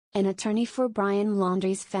An attorney for Brian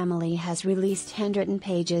Laundrie's family has released handwritten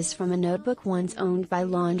pages from a notebook once owned by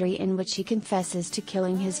Laundrie in which he confesses to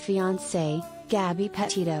killing his fiancée, Gabby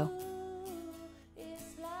Petito.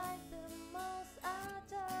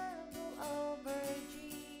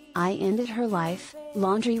 "I ended her life,"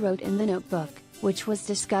 Laundrie wrote in the notebook, which was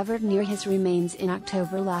discovered near his remains in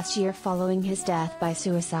October last year following his death by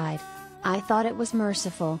suicide. "I thought it was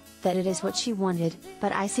merciful, that it is what she wanted,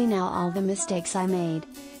 but I see now all the mistakes I made.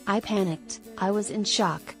 I panicked, I was in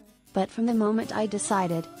shock. But from the moment I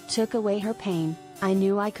decided, took away her pain, I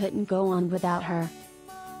knew I couldn't go on without her."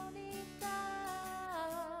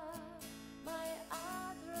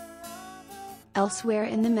 Elsewhere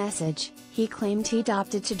in the message, he claimed he'd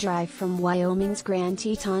opted to drive from Wyoming's Grand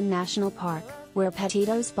Teton National Park, where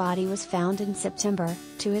Petito's body was found in September,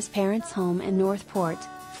 to his parents' home in Northport,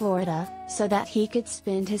 Florida, so that he could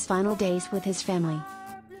spend his final days with his family.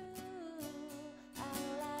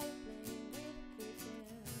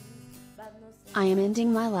 "I am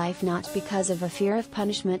ending my life not because of a fear of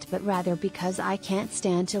punishment but rather because I can't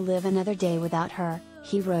stand to live another day without her,"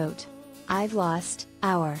 he wrote. "I've lost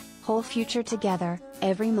our whole future together,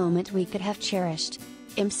 every moment we could have cherished.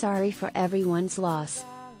 I'm sorry for everyone's loss.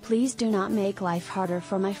 Please do not make life harder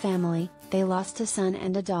for my family, they lost a son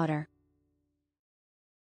and a daughter."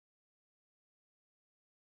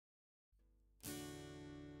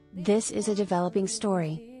 This is a developing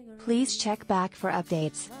story. Please check back for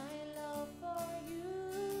updates.